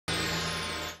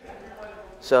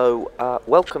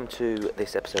Welcome to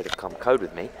this episode of Come Code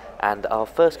With Me, and our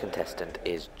first contestant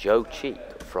is Joe Cheek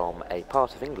from a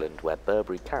part of England where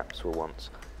Burberry caps were once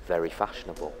very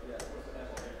fashionable.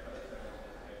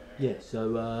 Yeah, so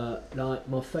like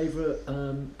my favourite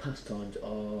pastimes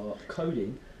are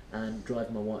coding and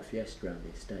driving my white Fiesta around the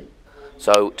estate.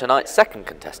 So tonight's second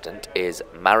contestant is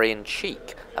Marion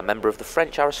Cheek, a member of the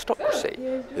French aristocracy,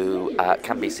 who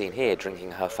can be seen here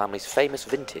drinking her family's famous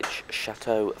vintage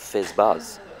Chateau Fizz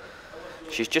Buzz.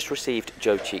 She's just received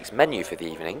Joe Cheek's menu for the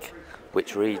evening,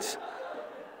 which reads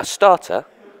a starter,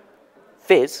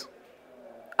 fizz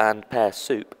and pear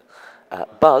soup,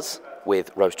 buzz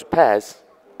with roasted pears,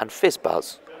 and fizz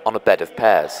buzz on a bed of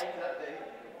pears.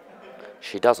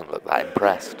 She doesn't look that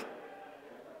impressed.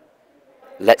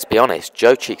 Let's be honest,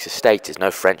 Joe Cheek's estate is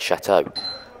no French chateau.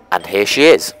 And here she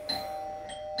is.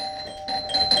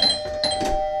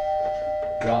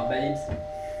 Right, babes.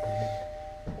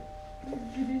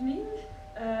 Good evening.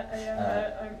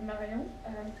 I'm Marion.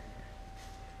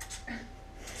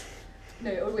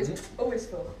 No, always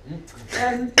full.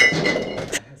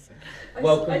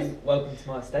 Welcome to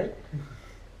my estate.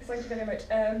 Thank you very much.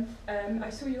 I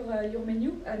saw your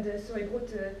menu, and so I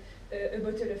brought a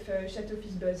bottle of Chateau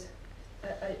Fizz Buzz.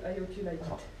 I hope you like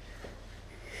it.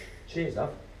 Cheers,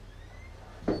 love.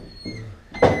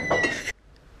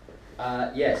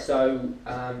 So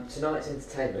tonight's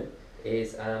entertainment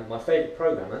is my favourite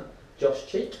programmer, Josh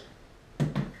Cheek.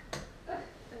 Okay,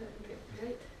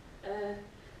 great.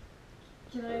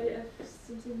 Can I have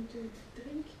something to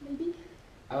drink, maybe?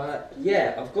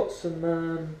 Yeah, I've got some.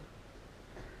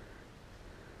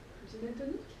 Gin and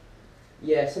tonic?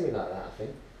 Yeah, something like that, I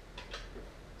think.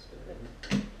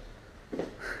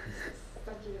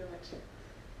 Thank you very much.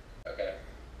 Okay,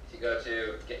 if you go to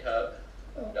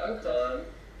github.com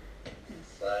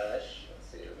 / let's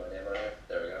see, is my name on there?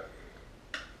 There we go.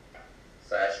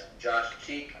 / Josh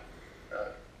Cheek /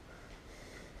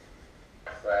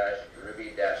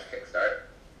 Ruby-Kickstart.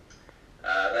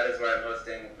 That is where I'm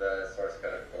hosting the source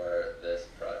code for this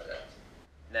project.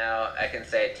 Now I can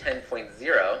say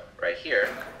 10.0 right here.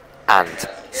 And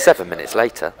 7 minutes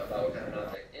later, About what kind of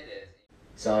object it is.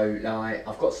 So, like,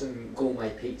 I've got some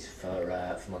gourmet pizza for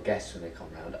my guests when they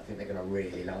come round. I think they're gonna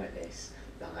really like this.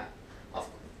 Like, I've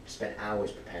spent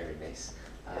hours preparing this.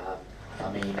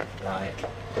 I mean, like,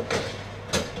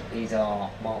 these are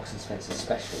Marks and Spencer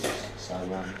specials, so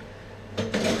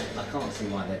I can't see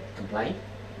why they'd complain.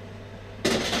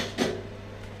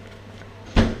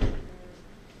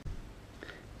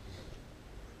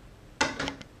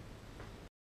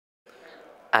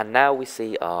 and now we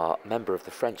see our member of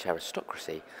the French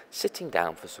aristocracy sitting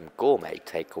down for some gourmet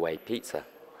takeaway pizza.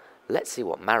 Let's see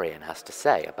what Marion has to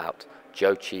say about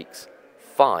Joe Cheek's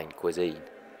fine cuisine.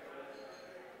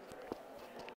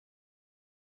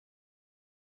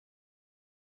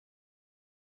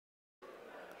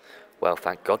 Well,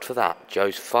 thank God for that.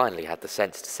 Joe's finally had the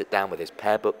sense to sit down with his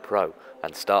Pairbook Pro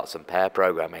and start some pair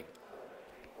programming.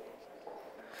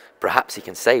 Perhaps he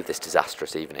can save this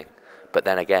disastrous evening, but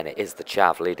then again it is the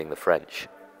chav leading the French.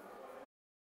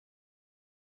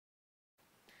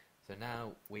 So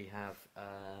now we have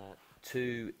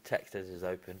two text editors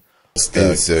open.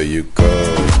 And so you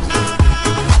go.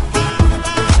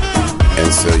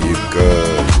 And so you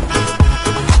go.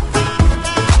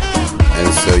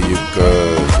 And so you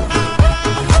go.